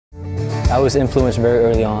I was influenced very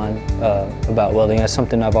early on about welding. That's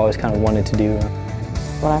something I've always kind of wanted to do.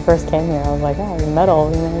 When I first came here, I was like, oh, metal,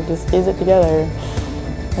 you know, just fuse it together.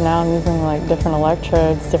 And now I'm using like different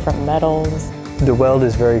electrodes, different metals. The weld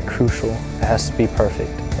is very crucial. It has to be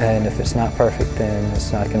perfect. And if it's not perfect, then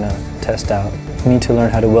it's not going to test out. You need to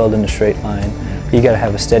learn how to weld in a straight line. You got to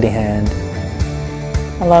have a steady hand.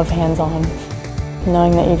 I love hands-on.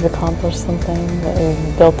 Knowing that you've accomplished something, that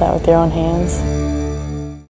you've built that with your own hands.